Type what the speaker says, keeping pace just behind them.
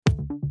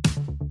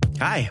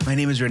Hi, my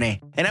name is Renee,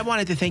 and I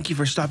wanted to thank you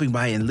for stopping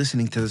by and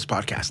listening to this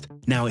podcast.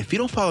 Now, if you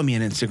don't follow me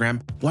on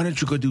Instagram, why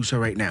don't you go do so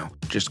right now?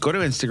 Just go to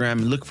Instagram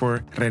and look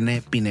for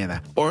Rene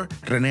Pineda or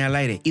Rene Al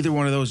Aire. Either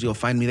one of those, you'll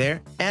find me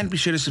there. And be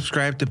sure to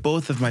subscribe to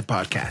both of my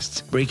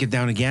podcasts. Break It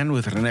Down Again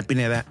with Rene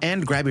Pineda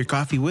and Grab Your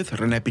Coffee with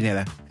Rene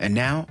Pineda. And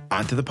now,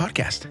 on to the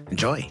podcast.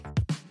 Enjoy.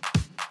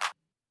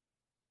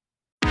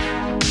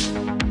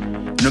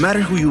 No matter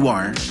who you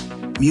are,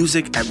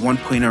 music at one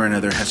point or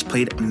another has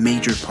played a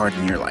major part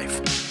in your life.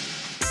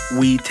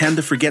 We tend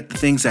to forget the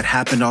things that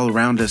happened all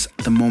around us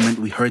the moment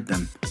we heard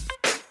them.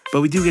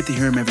 But we do get to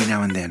hear them every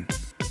now and then.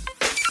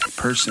 That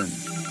person,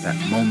 that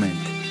moment.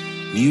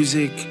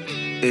 Music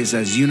is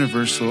as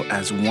universal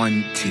as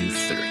 1, 2,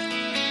 3.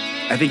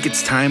 I think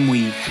it's time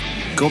we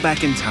go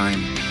back in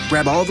time,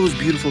 grab all those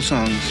beautiful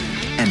songs,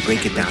 and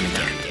break it down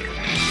again.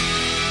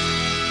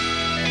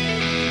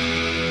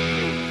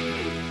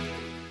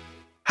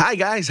 Hi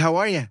guys, how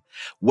are you?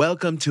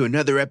 Welcome to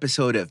another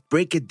episode of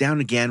Break It Down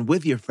Again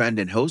with your friend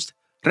and host,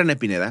 Rene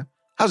Pineda.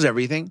 How's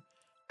everything?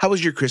 How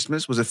was your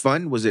Christmas? Was it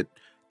fun? Was it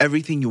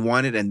everything you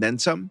wanted and then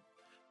some?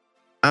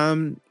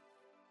 I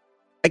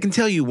can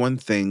tell you one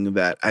thing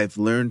that I've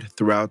learned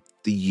throughout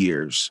the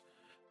years.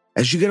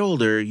 As you get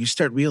older, you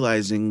start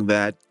realizing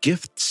that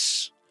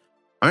gifts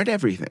aren't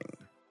everything.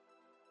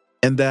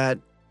 And that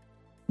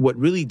what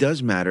really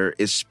does matter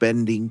is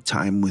spending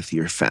time with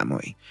your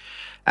family.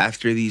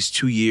 After these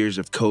 2 years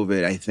of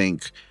COVID, I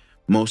think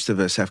most of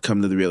us have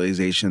come to the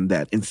realization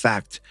that, in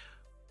fact,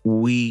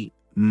 we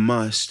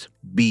must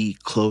be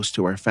close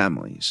to our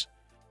families.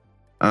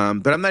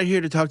 But I'm not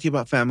here to talk to you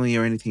about family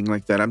or anything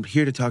like that. I'm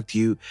here to talk to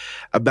you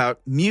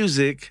about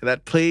music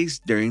that plays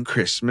during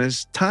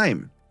Christmas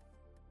time.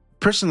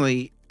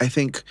 Personally, I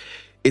think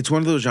it's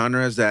one of those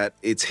genres that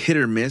it's hit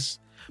or miss.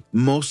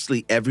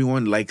 Mostly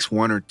everyone likes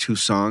one or two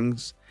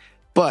songs.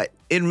 But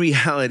in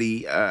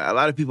reality, a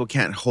lot of people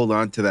can't hold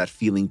on to that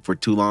feeling for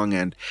too long.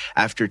 And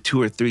after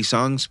 2 or 3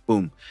 songs,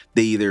 boom,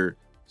 they either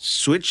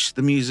switch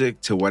the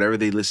music to whatever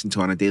they listen to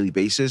on a daily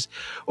basis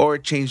or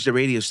change the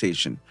radio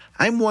station.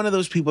 I'm one of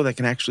those people that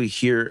can actually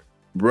hear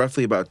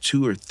roughly about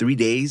 2 or 3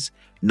 days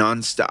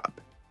nonstop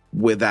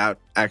without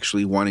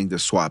actually wanting to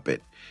swap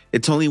it.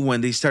 It's only when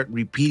they start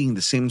repeating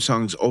the same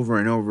songs over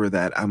and over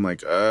that I'm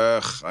like,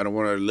 ugh, I don't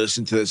want to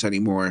listen to this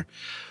anymore.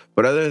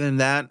 But other than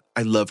that,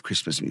 I love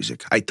Christmas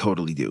music. I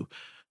totally do.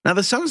 Now,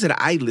 the songs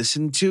that I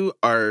listen to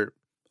are,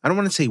 I don't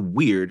want to say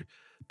weird,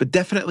 but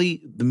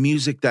definitely the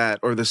music that,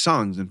 or the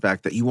songs, in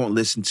fact, that you won't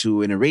listen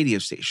to in a radio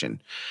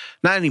station.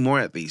 Not anymore,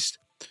 at least.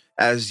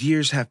 As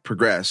years have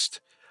progressed,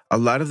 a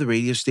lot of the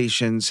radio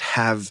stations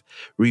have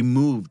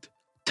removed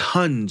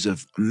tons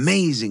of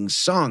amazing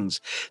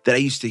songs that I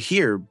used to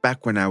hear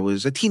back when I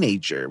was a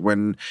teenager,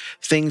 when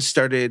things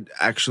started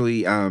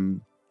actually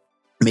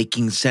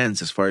making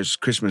sense as far as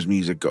Christmas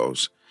music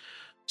goes.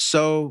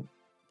 So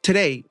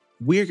today,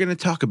 we're going to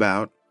talk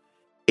about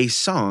a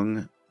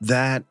song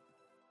that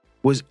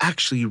was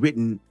actually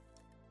written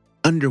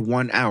under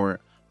 1 hour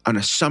on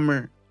a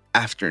summer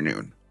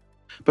afternoon.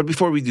 But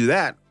before we do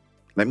that,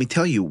 let me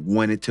tell you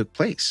when it took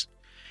place.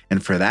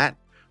 And for that,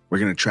 we're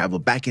going to travel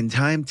back in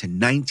time to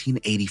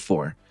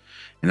 1984.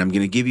 And I'm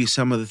going to give you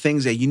some of the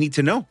things that you need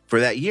to know for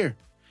that year.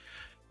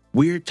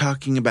 We're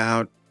talking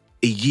about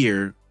a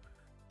year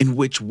in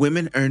which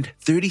women earned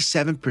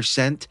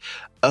 37%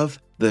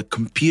 of the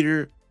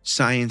computer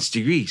science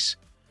degrees.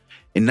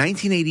 In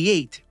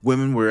 1988,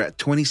 women were at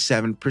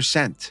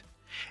 27%.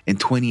 In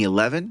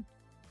 2011,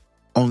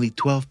 only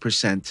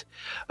 12%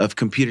 of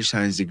computer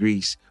science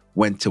degrees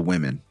went to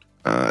women.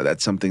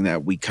 That's something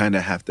that we kind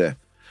of have to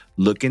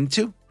look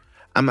into.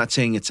 I'm not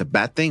saying it's a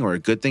bad thing or a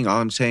good thing. All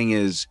I'm saying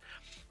is,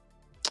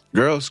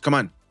 girls, come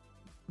on.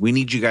 We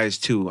need you guys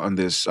too in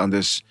this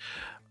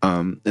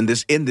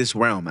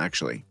realm,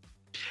 actually.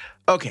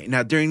 Okay,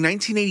 now during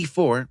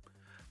 1984,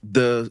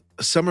 the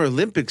Summer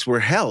Olympics were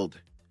held,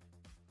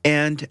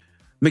 and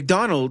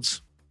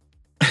McDonald's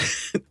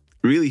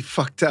really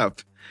fucked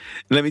up.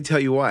 Let me tell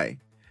you why.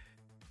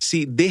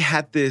 See, they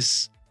had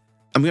this,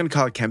 I'm going to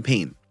call it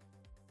campaign,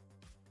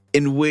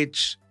 in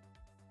which,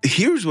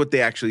 here's what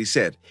they actually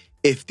said.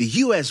 If the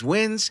U.S.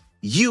 wins,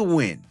 you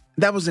win.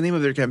 That was the name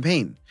of their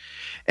campaign.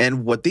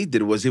 And what they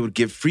did was they would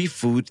give free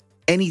food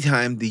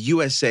anytime the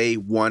USA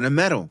won a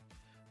medal.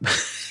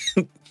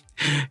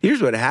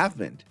 Here's what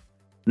happened.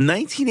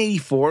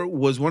 1984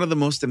 was one of the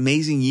most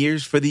amazing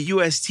years for the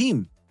U.S.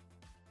 team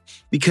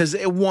because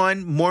it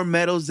won more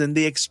medals than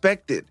they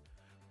expected.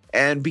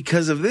 And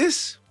because of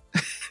this,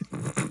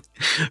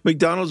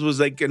 McDonald's was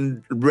like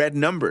in red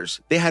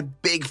numbers. They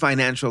had big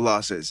financial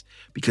losses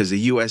because the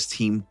U.S.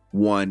 team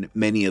won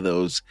many of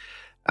those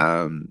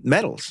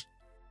medals.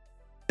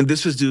 And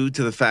this was due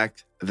to the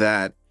fact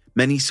that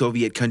many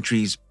Soviet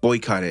countries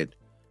boycotted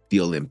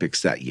the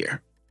Olympics that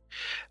year.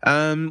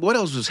 What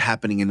else was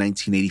happening in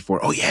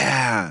 1984? Oh,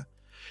 yeah.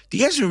 Do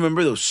you guys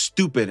remember those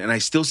stupid, and I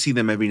still see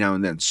them every now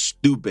and then,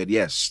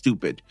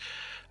 stupid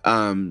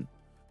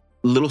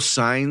little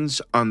signs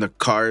on the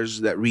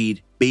cars that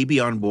read, baby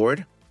on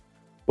board?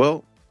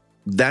 Well,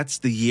 that's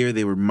the year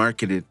they were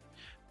marketed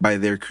by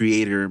their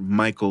creator,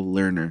 Michael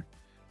Lerner.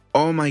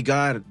 Oh my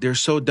God, they're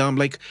so dumb.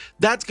 Like,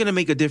 that's going to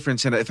make a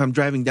difference. And if I'm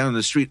driving down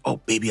the street, oh,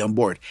 baby, I'm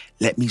bored.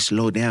 Let me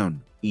slow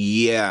down.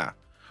 Yeah.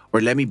 Or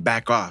let me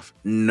back off.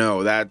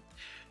 No,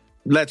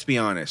 let's be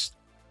honest.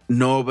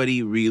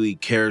 Nobody really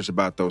cares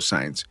about those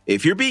signs.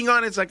 If you're being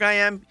honest like I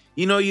am,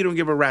 you don't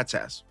give a rat's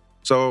ass.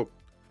 So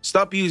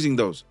stop using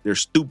those. They're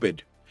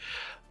stupid.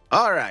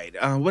 All right.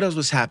 What else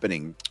was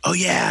happening? Oh,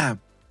 yeah.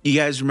 You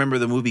guys remember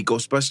the movie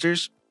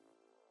Ghostbusters?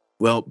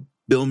 Well,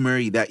 Bill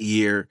Murray that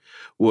year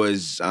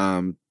was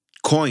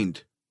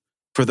coined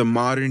for the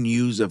modern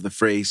use of the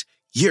phrase,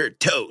 "you're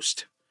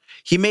toast."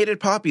 He made it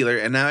popular,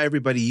 and now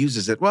everybody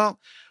uses it. Well,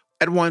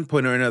 at one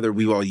point or another,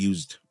 we've all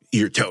used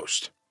 "you're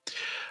toast."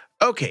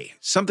 Okay,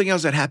 something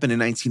else that happened in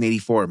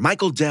 1984.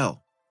 Michael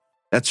Dell.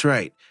 That's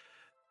right.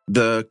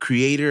 The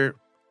creator,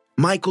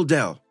 Michael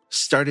Dell,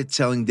 started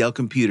selling Dell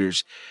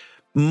computers,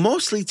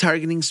 mostly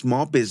targeting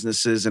small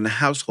businesses and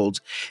households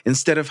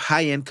instead of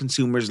high-end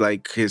consumers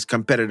like his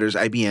competitors,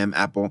 IBM,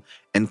 Apple,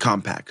 and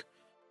Compaq.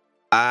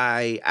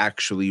 I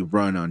actually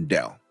run on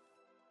Dell.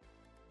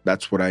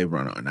 That's what I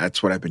run on.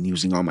 That's what I've been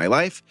using all my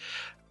life.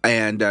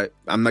 And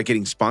I'm not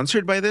getting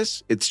sponsored by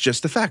this. It's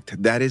just a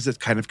fact. That is the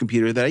kind of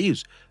computer that I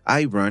use.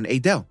 I run a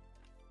Dell.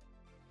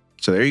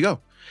 So there you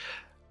go.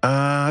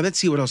 Let's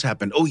see what else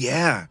happened. Oh,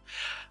 yeah.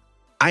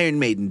 Iron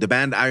Maiden, the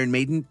band Iron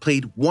Maiden,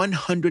 played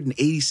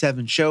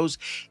 187 shows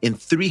in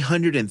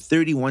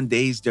 331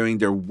 days during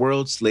their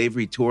World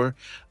Slavery Tour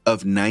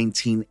of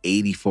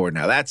 1984.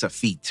 Now, that's a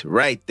feat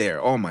right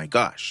there. Oh, my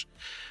gosh.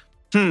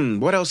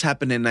 What else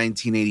happened in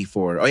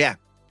 1984? Oh, yeah.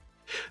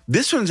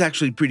 This one's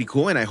actually pretty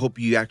cool, and I hope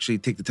you actually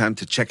take the time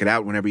to check it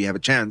out whenever you have a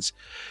chance.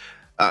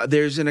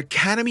 There's an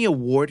Academy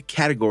Award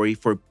category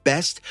for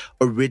Best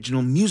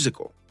Original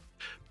Musical.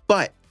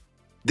 But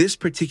this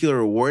particular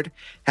award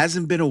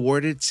hasn't been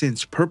awarded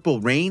since Purple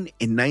Rain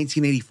in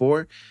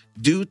 1984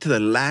 due to the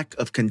lack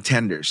of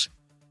contenders.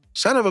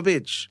 Son of a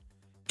bitch.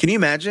 Can you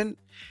imagine?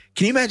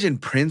 Can you imagine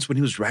Prince when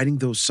he was writing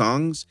those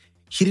songs?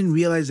 He didn't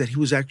realize that he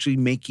was actually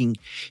making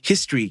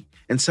history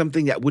and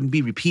something that wouldn't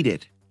be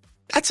repeated.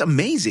 That's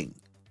amazing.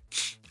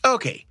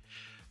 Okay,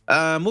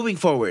 moving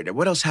forward.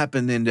 What else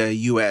happened in the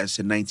U.S.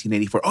 in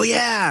 1984? Oh,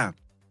 yeah.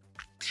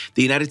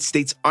 The United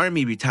States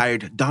Army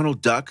retired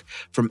Donald Duck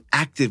from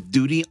active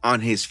duty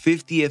on his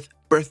 50th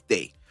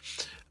birthday.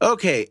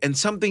 Okay, and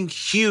something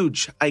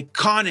huge,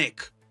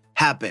 iconic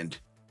happened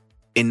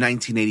in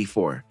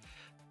 1984.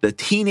 The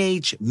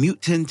Teenage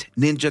Mutant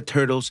Ninja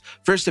Turtles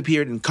first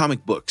appeared in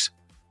comic books.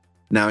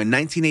 Now, in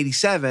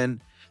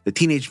 1987, the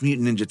Teenage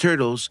Mutant Ninja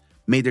Turtles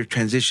made their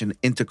transition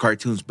into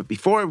cartoons. But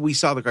before we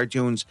saw the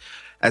cartoons,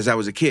 as I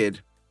was a kid,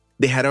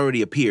 they had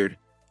already appeared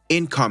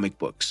in comic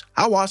books.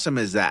 How awesome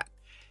is that?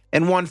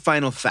 And one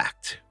final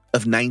fact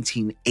of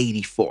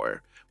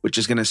 1984, which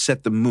is going to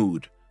set the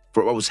mood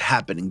for what was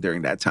happening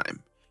during that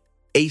time.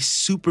 A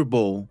Super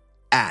Bowl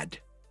ad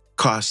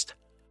cost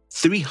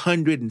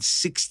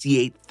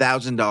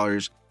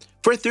 $368,000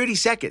 for 30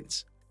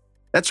 seconds.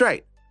 That's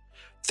right.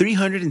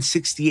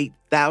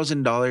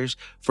 $368,000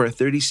 for a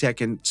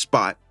 30-second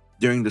spot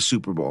during the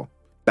Super Bowl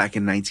back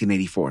in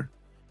 1984.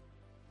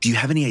 Do you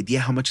have any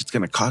idea how much it's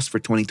going to cost for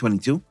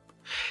 2022?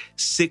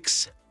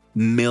 $6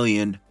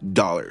 million.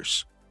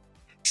 $6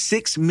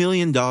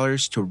 million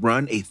to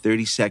run a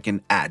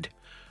 30-second ad.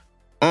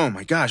 Oh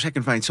my gosh, I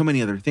can find so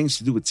many other things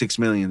to do with $6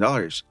 million.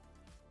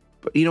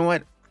 But you know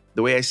what?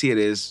 The way I see it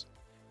is,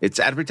 it's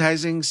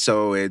advertising,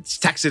 so it's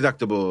tax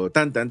deductible.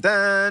 Dun, dun,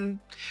 dun.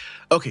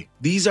 Okay,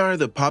 these are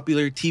the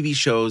popular TV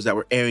shows that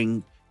were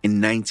airing in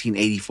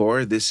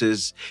 1984. This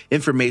is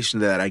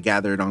information that I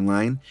gathered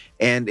online,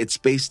 and it's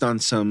based on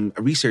some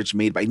research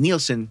made by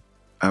Nielsen,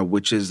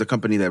 which is the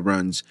company that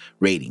runs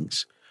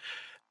ratings.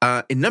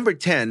 In number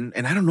 10,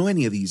 and I don't know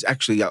any of these,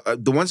 actually,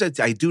 the ones that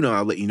I do know,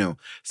 I'll let you know.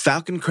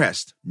 Falcon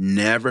Crest,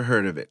 never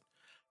heard of it.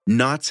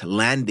 Knots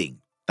Landing,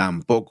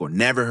 tampoco,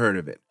 never heard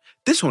of it.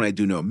 This one I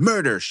do know,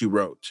 Murder, She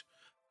Wrote.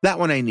 That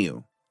one I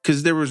knew,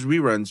 because there was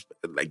reruns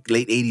like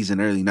late 80s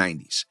and early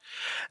 90s.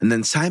 And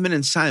then Simon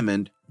and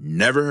Simon,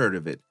 never heard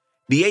of it.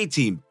 The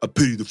A-Team, A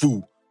Pity the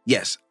Fool.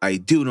 Yes, I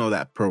do know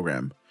that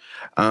program.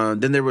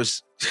 Then there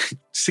was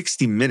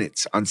 60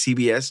 Minutes on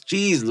CBS.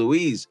 Jeez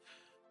Louise.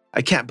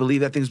 I can't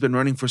believe that thing's been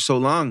running for so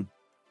long.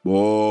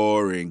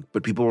 Boring.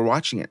 But people were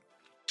watching it.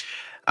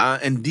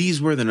 And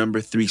these were the number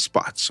 3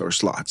 spots or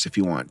slots, if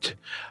you want.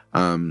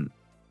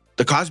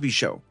 The Cosby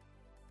Show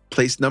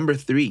placed number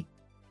 3.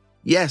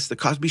 Yes, The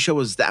Cosby Show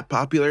was that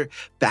popular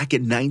back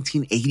in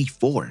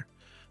 1984.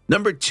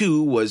 Number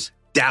 2 was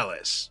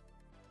Dallas.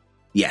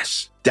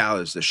 Yes,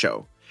 Dallas, the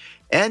show.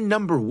 And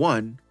number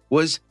 1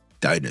 was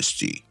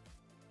Dynasty.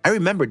 I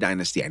remember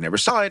Dynasty. I never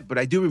saw it, but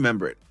I do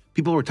remember it.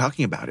 People were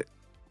talking about it.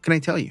 What can I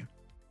tell you?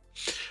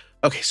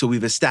 Okay, so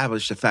we've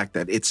established the fact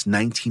that it's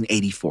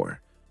 1984.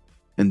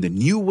 And the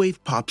new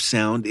wave pop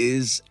sound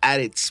is at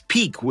its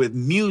peak with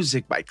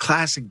music by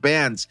classic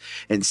bands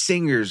and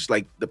singers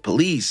like The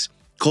Police,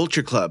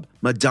 Culture Club,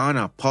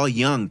 Madonna, Paul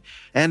Young,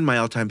 and my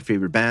all-time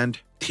favorite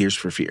band, Tears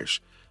for Fears.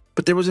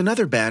 But there was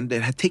another band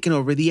that had taken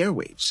over the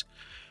airwaves.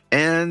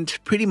 and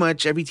pretty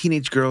much every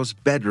teenage girl's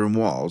bedroom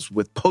walls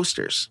with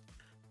posters.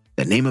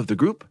 The name of the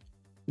group?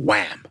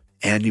 Wham!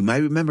 And you might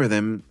remember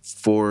them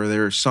for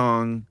their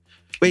song,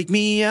 Wake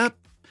Me Up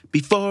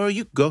Before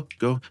You Go,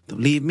 Don't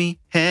Leave Me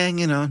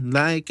Hanging On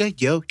Like a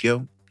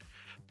Yo-Yo.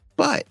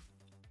 But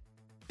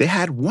they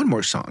had one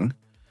more song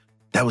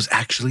that was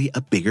actually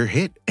a bigger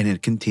hit, and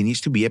it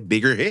continues to be a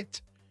bigger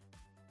hit.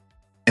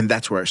 And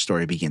that's where our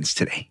story begins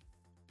today.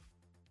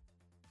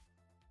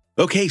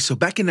 Okay, so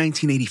back in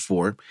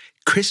 1984,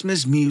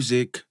 Christmas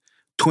music,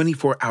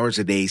 24 hours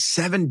a day,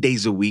 7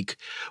 days a week,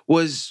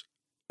 was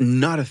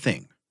not a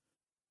thing.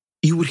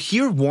 You would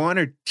hear one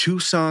or two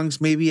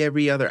songs maybe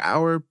every other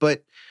hour,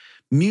 but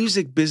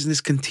music business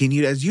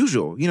continued as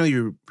usual. You know,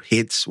 your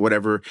hits,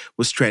 whatever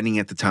was trending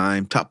at the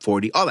time, top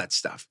 40, all that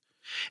stuff.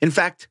 In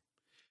fact,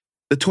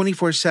 the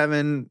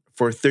 24/7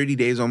 for 30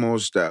 days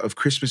almost of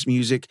Christmas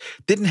music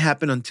didn't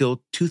happen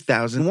until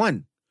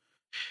 2001.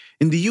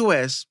 In the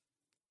US,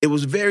 it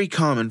was very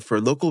common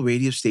for local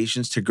radio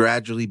stations to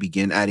gradually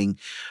begin adding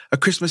a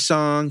Christmas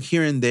song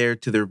here and there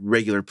to their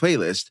regular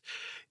playlist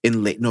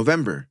in late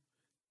November,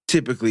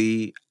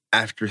 typically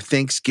after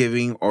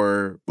Thanksgiving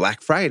or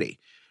Black Friday,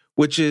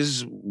 which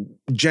is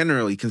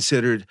generally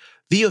considered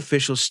the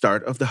official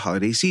start of the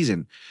holiday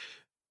season.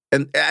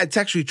 And it's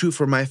actually true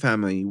for my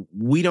family.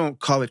 We don't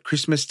call it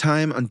Christmas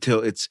time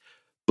until it's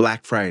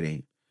Black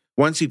Friday.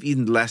 Once you've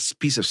eaten the last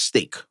piece of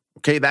steak,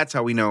 okay, that's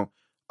how we know,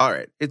 all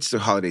right, it's the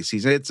holiday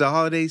season. It's a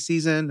holiday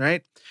season,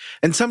 right?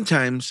 And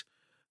sometimes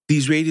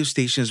these radio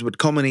stations would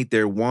culminate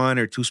their one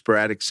or two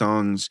sporadic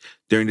songs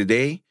during the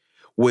day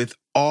with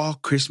all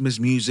Christmas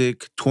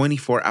music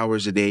 24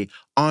 hours a day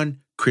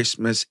on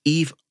Christmas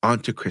Eve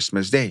onto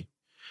Christmas Day.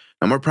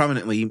 Now, more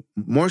prominently,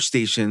 more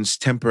stations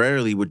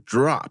temporarily would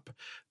drop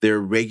their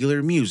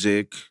regular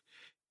music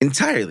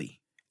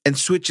entirely and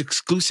switch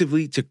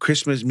exclusively to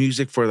Christmas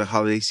music for the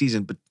holiday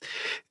season, but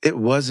it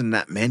wasn't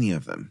that many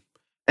of them.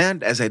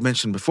 And as I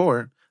mentioned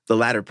before, the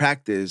latter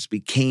practice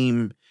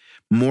became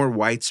more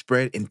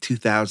widespread in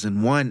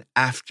 2001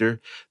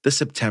 after the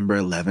September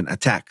 11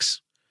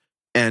 attacks.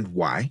 And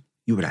why,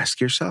 you would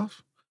ask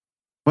yourself?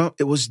 Well,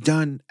 it was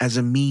done as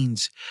a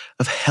means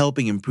of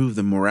helping improve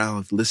the morale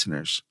of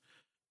listeners.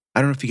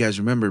 I don't know if you guys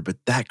remember, but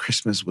that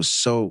Christmas was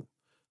so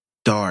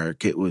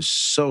dark. It was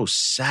so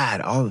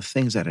sad, all the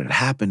things that had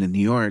happened in New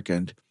York.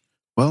 And,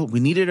 well, we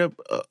needed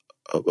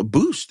a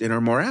boost in our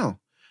morale.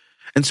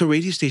 And so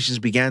radio stations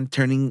began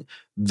turning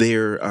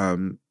their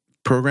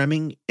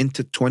programming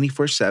into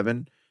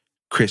 24/7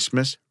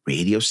 Christmas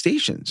radio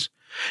stations.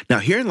 Now,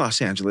 here in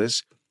Los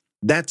Angeles,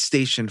 that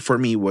station for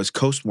me was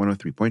Coast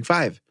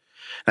 103.5.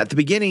 At the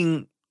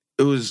beginning,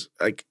 it was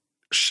like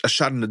a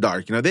shot in the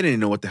dark. You know, they didn't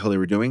know what the hell they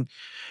were doing.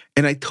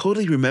 And I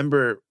totally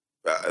remember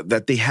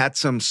that they had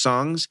some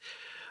songs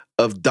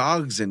of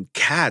dogs and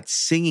cats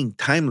singing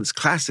timeless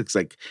classics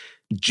like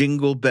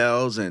Jingle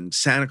Bells and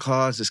Santa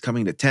Claus is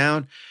Coming to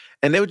Town.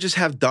 And they would just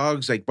have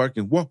dogs like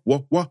barking, whoa,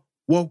 whoa, whoa,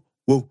 whoa,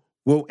 whoa,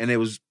 whoa. And it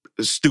was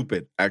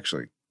stupid,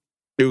 actually.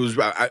 It was,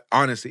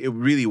 honestly, it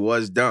really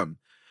was dumb.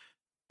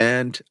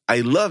 And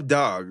I love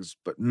dogs,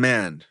 but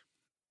man,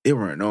 they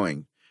were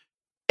annoying.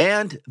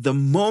 And the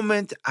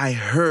moment I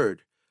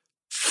heard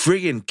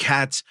friggin'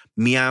 cats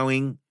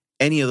meowing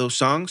any of those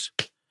songs,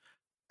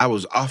 I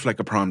was off like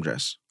a prom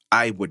dress.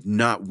 I would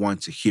not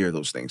want to hear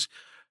those things.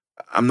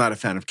 I'm not a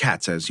fan of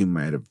cats, as you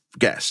might have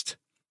guessed.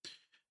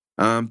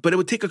 But it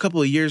would take a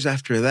couple of years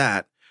after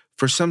that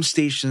for some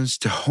stations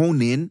to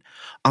hone in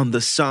on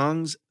the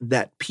songs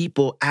that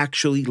people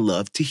actually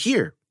love to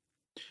hear.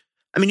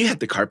 I mean, you had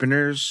the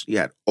Carpenters, you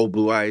had Old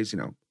Blue Eyes, you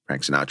know,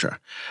 Frank Sinatra,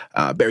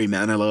 Barry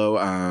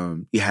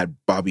Manilow, you had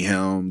Bobby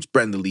Helms,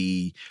 Brenda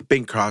Lee,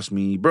 Bing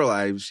Crosby, Burl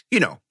Ives, you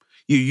know,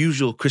 your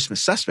usual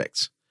Christmas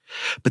suspects.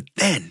 But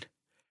then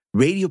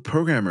radio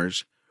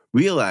programmers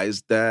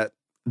realized that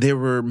there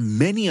were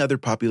many other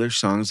popular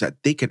songs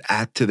that they could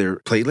add to their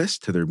playlist,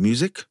 to their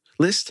music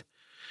list.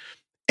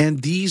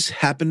 And these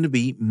happened to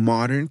be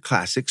modern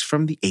classics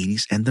from the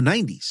 80s and the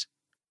 90s.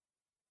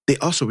 They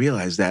also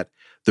realized that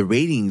the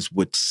ratings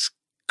would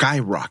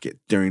skyrocket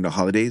during the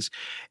holidays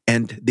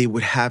and they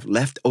would have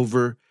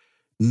leftover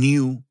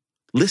new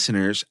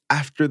listeners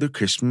after the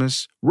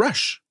Christmas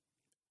rush.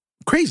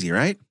 Crazy,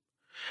 right?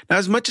 Now,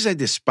 as much as I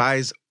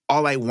despise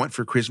All I Want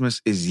for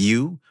Christmas Is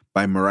You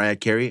by Mariah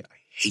Carey, I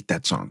hate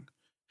that song.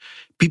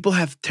 People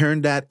have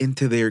turned that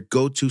into their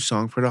go-to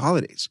song for the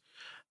holidays.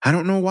 I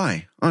don't know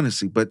why,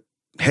 honestly, but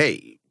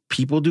hey,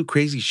 people do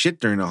crazy shit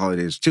during the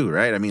holidays too,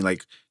 right? I mean,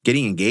 like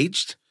getting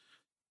engaged,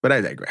 but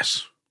I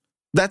digress.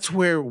 That's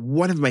where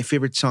one of my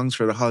favorite songs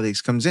for the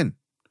holidays comes in.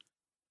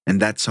 And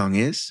that song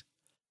is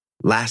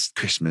Last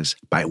Christmas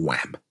by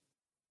Wham.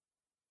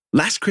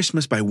 Last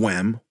Christmas by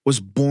Wham was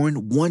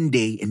born one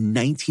day in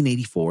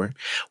 1984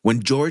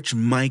 when George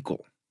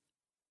Michael,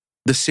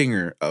 the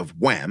singer of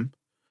Wham,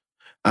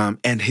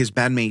 and his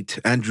bandmate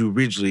Andrew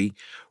Ridgeley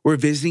were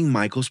visiting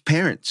Michael's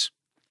parents.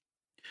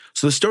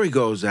 So the story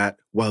goes that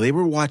while they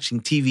were watching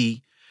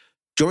TV,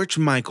 George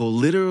Michael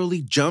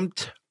literally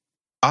jumped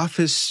off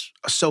his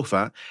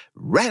sofa,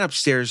 ran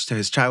upstairs to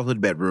his childhood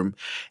bedroom,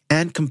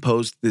 and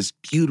composed this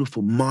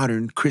beautiful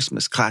modern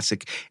Christmas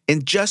classic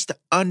in just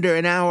under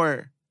an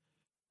hour.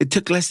 It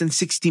took less than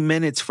 60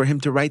 minutes for him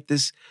to write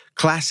this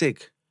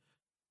classic.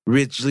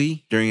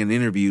 Ridgely, during an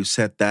interview,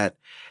 said that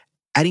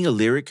adding a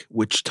lyric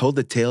which told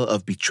the tale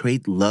of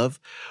betrayed love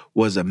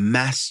was a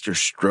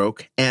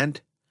masterstroke and,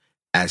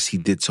 as he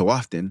did so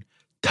often,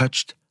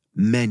 touched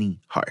many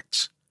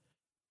hearts.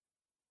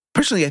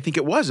 Personally, I think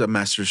it was a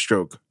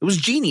masterstroke. It was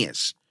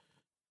genius.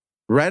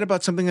 Write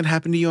about something that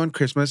happened to you on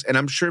Christmas, and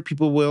I'm sure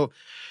people will,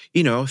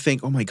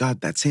 think, oh my God,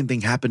 that same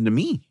thing happened to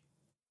me.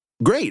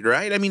 Great,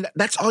 right? I mean,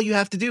 that's all you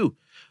have to do.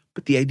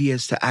 But the idea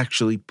is to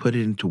actually put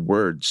it into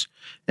words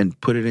and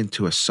put it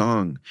into a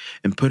song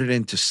and put it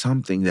into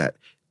something that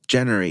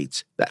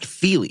generates that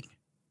feeling.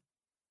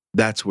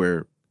 That's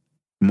where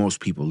most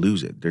people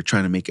lose it. They're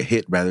trying to make a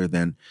hit rather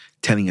than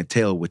telling a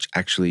tale which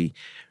actually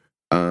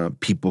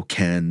people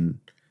can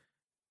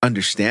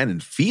understand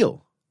and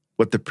feel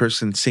what the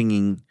person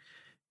singing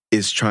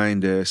is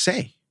trying to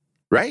say,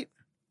 right?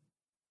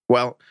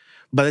 Well,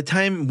 by the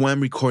time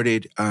Wham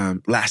recorded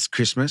Last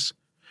Christmas,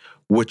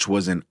 which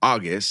was in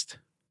August,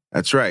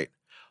 that's right,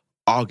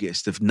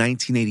 August of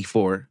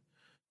 1984,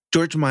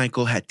 George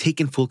Michael had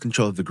taken full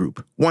control of the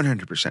group,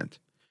 100%.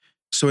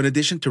 So in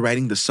addition to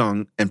writing the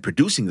song and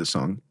producing the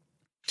song,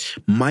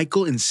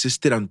 Michael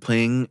insisted on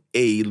playing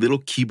a little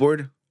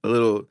keyboard, a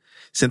little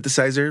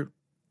synthesizer,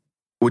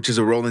 which is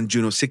a Roland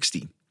Juno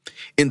 60,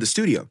 in the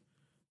studio.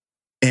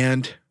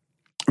 And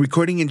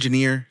recording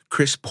engineer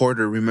Chris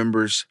Porter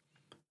remembers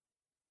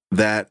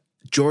that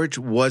George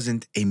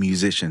wasn't a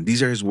musician.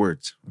 These are his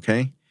words,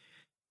 okay?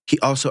 He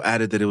also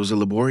added that it was a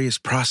laborious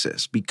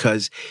process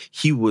because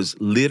he was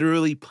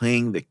literally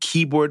playing the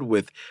keyboard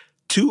with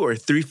 2 or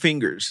 3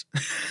 fingers.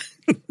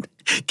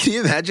 Can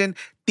you imagine?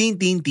 Ding,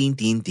 ding, ding,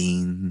 ding,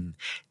 ding.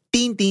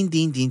 Ding, ding,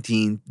 ding, ding,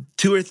 ding.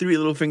 2 or 3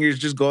 little fingers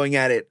just going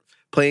at it,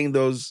 playing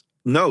those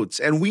notes.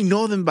 And we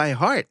know them by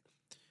heart.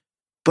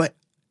 But,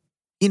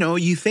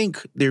 you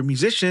think they're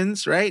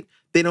musicians, right?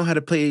 They know how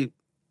to play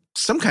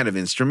some kind of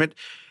instrument.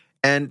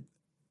 And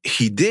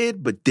he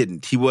did, but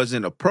didn't. He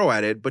wasn't a pro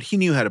at it, but he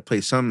knew how to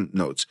play some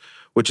notes,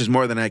 which is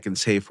more than I can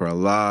say for a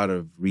lot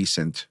of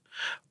recent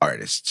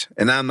artists.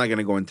 And I'm not going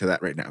to go into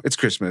that right now. It's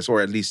Christmas,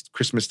 or at least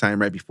Christmas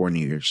time right before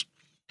New Year's.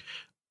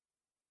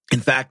 In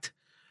fact,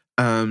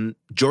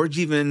 George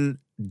even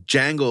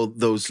jangled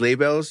those sleigh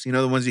bells,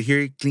 the ones you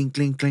hear, clink,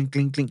 clink, clink,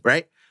 clink, clink,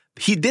 right?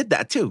 He did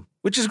that too,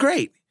 which is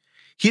great.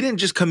 He didn't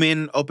just come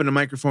in, open a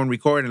microphone,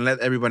 record, and let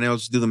everyone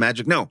else do the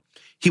magic. No,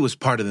 he was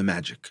part of the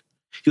magic.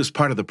 He was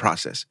part of the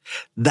process.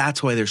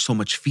 That's why there's so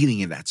much feeling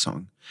in that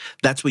song.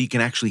 That's why you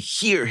can actually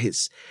hear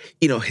his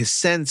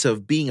sense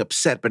of being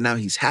upset, but now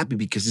he's happy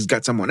because he's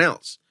got someone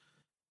else.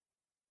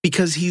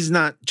 Because he's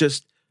not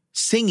just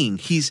singing,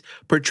 he's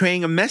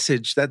portraying a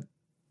message that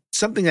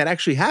something that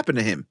actually happened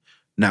to him.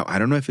 Now, I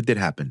don't know if it did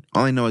happen.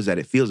 All I know is that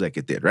it feels like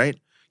it did, right?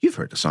 You've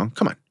heard the song.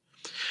 Come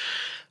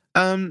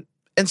on.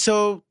 And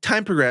so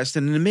time progressed,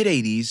 and in the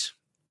mid-'80s,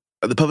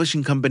 the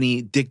publishing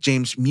company Dick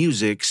James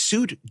Music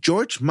sued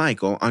George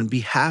Michael on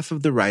behalf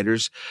of the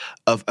writers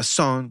of a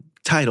song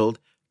titled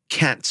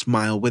Can't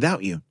Smile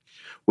Without You,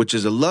 which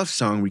is a love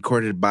song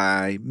recorded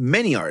by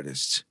many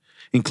artists,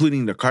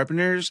 including the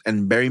Carpenters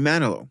and Barry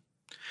Manilow.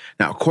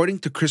 Now, according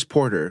to Chris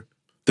Porter,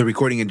 the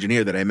recording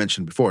engineer that I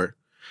mentioned before,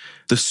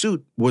 the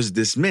suit was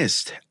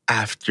dismissed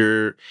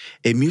after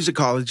a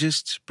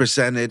musicologist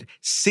presented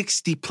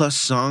 60-plus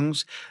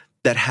songs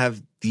that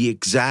have the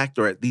exact,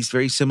 or at least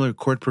very similar,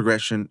 chord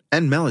progression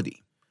and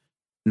melody.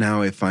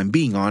 Now, if I'm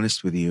being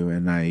honest with you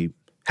and I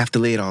have to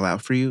lay it all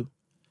out for you,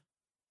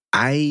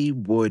 I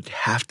would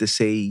have to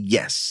say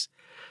yes.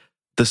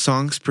 The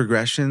song's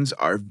progressions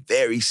are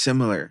very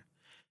similar.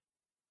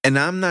 And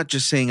I'm not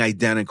just saying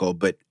identical,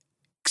 but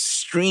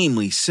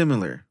extremely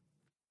similar.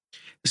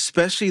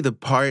 Especially the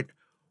part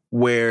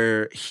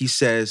where he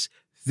says,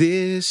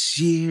 "This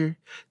year,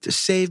 to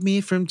save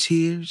me from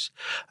tears,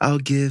 I'll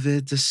give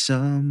it to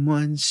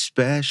someone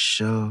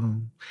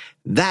special."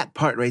 That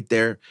part right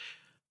there,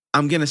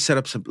 I'm going to set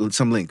up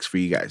some links for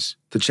you guys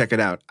to check it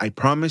out. I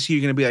promise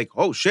you're going to be like,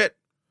 oh shit,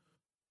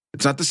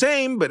 it's not the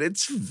same, but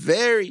it's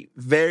very,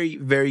 very,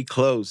 very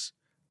close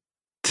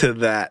to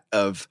that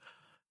of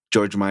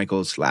George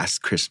Michael's Last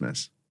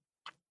Christmas.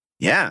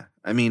 Yeah,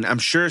 I mean, I'm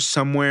sure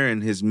somewhere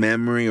in his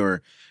memory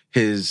or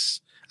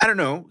his, I don't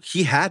know,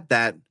 he had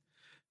that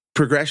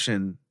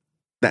progression,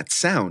 that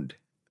sound,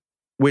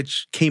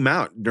 which came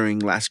out during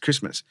Last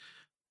Christmas.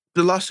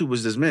 The lawsuit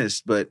was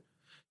dismissed, but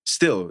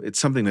still, it's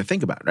something to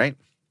think about, right?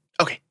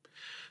 Okay,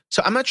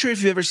 so I'm not sure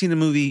if you've ever seen the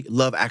movie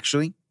Love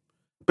Actually,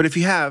 but if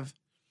you have,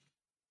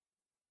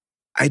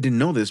 I didn't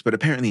know this, but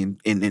apparently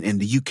in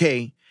the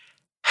UK,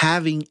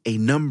 having a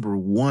number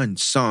 1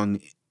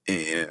 song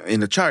in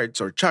the charts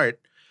or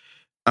chart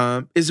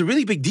is a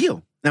really big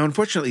deal. Now,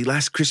 unfortunately,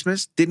 Last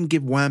Christmas didn't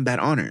give Wham that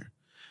honor.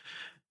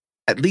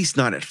 At least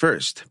not at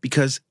first,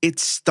 because it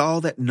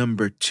stalled at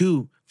number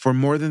 2 for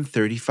more than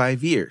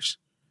 35 years.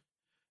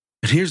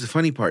 And here's the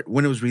funny part.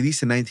 When it was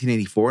released in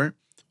 1984,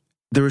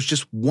 there was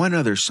just one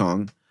other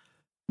song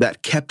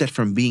that kept it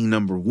from being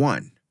number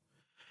one.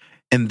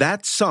 And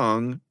that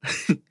song,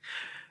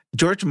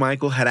 George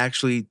Michael had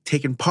actually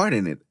taken part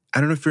in it. I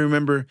don't know if you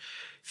remember,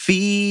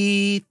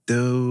 Feed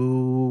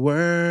the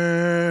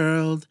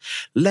world,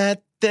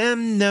 let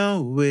them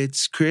know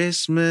it's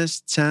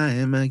Christmas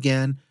time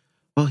again.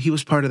 Well, he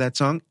was part of that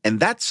song, and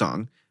that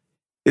song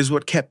is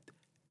what kept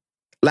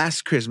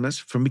Last Christmas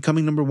from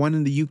becoming number one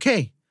in the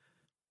UK.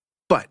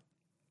 But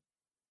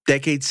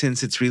decades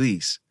since its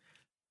release,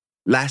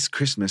 Last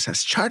Christmas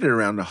has charted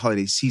around the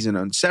holiday season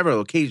on several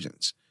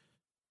occasions.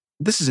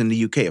 This is in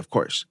the UK, of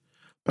course.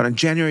 But on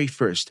January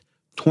 1st,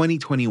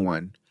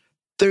 2021,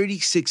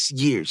 36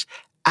 years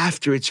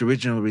after its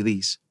original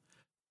release,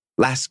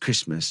 Last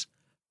Christmas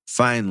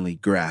finally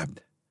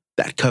grabbed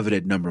that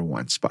coveted number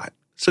one spot.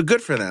 So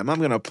good for them. I'm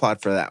going to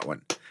applaud for that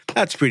one.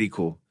 That's pretty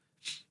cool.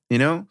 You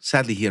know,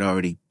 sadly, he had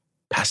already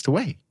passed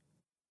away.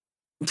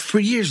 For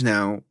years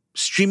now,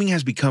 streaming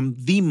has become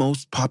the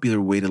most popular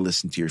way to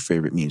listen to your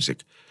favorite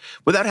music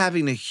without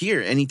having to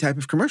hear any type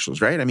of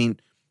commercials, right? I mean,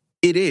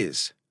 it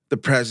is the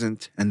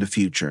present and the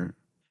future.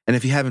 And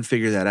if you haven't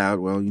figured that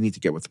out, well, you need to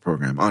get with the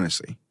program,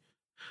 honestly.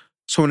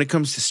 So when it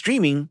comes to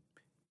streaming,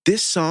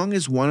 this song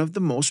is one of the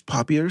most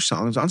popular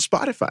songs on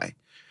Spotify.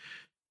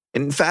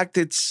 In fact,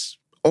 it's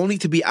only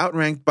to be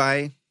outranked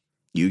by,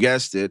 you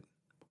guessed it,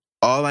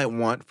 All I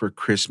Want for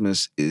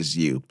Christmas Is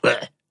You.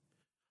 Blech.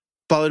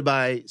 Followed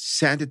by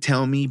Santa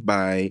Tell Me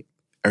by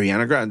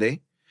Ariana Grande,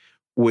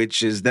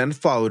 which is then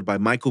followed by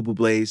Michael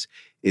Bublé's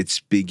It's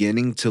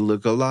Beginning to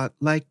Look a Lot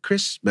Like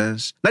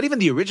Christmas. Not even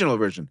the original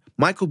version,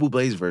 Michael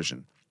Bublé's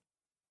version.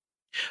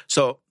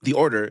 So the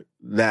order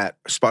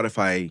that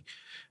Spotify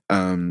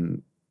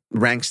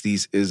ranks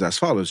these is as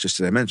follows, just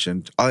as I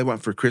mentioned. All I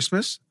Want for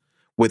Christmas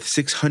with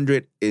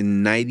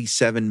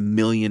 697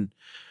 million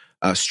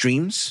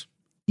streams.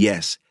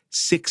 Yes,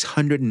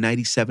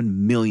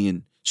 697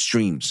 million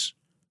streams.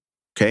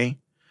 Okay.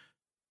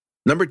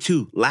 Number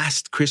 2,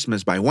 Last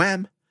Christmas by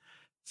Wham,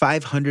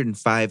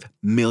 505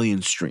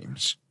 million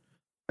streams.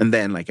 And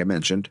then, like I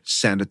mentioned,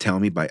 Santa Tell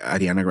Me by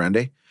Ariana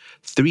Grande,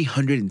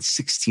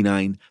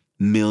 369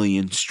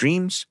 million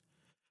streams.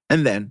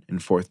 And then, in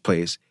 4th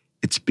place,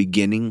 It's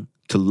Beginning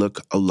to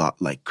Look a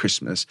Lot Like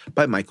Christmas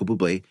by Michael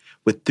Bublé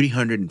with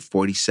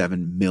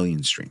 347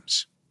 million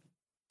streams.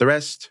 The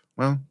rest,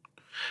 well,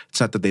 it's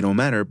not that they don't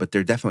matter, but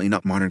they're definitely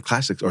not modern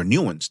classics or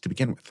new ones to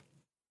begin with.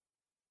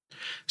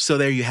 So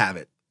there you have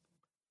it.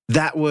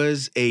 That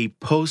was a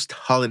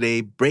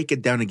post-holiday Break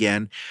It Down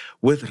Again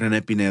with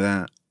René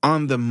Pineda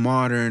on the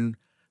modern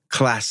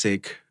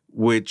classic,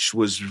 which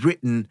was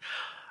written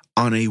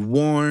on a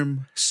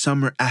warm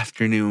summer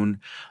afternoon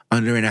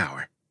under an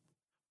hour,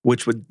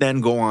 which would then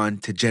go on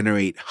to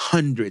generate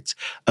hundreds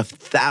of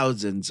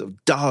thousands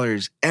of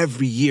dollars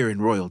every year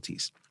in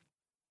royalties.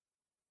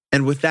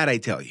 And with that, I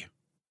tell you,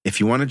 if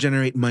you want to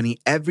generate money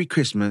every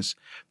Christmas,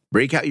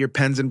 break out your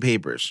pens and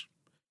papers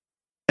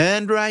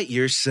and write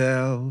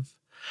yourself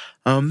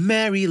a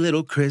merry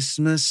little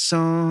Christmas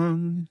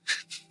song.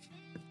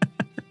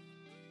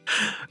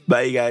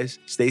 Bye, you guys.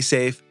 Stay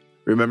safe.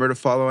 Remember to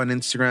follow on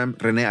Instagram,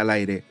 René Al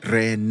Aire,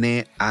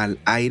 René Al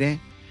Aire.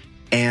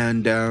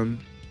 And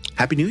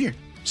Happy New Year.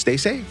 Stay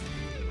safe.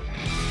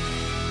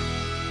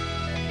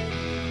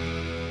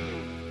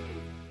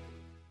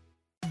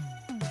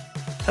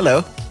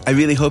 Hello. I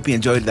really hope you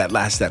enjoyed that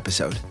last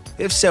episode.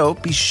 If so,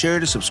 be sure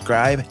to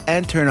subscribe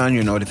and turn on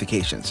your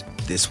notifications.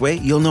 This way,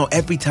 you'll know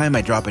every time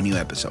I drop a new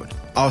episode.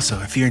 Also,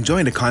 if you're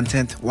enjoying the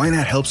content, why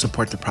not help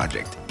support the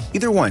project?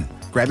 Either one.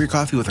 Grab your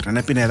coffee with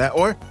René Pineda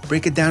or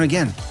break it down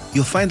again.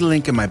 You'll find the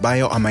link in my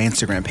bio on my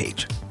Instagram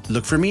page.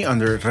 Look for me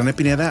under René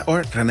Pineda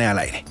or René Al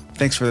Aire.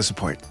 Thanks for the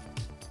support.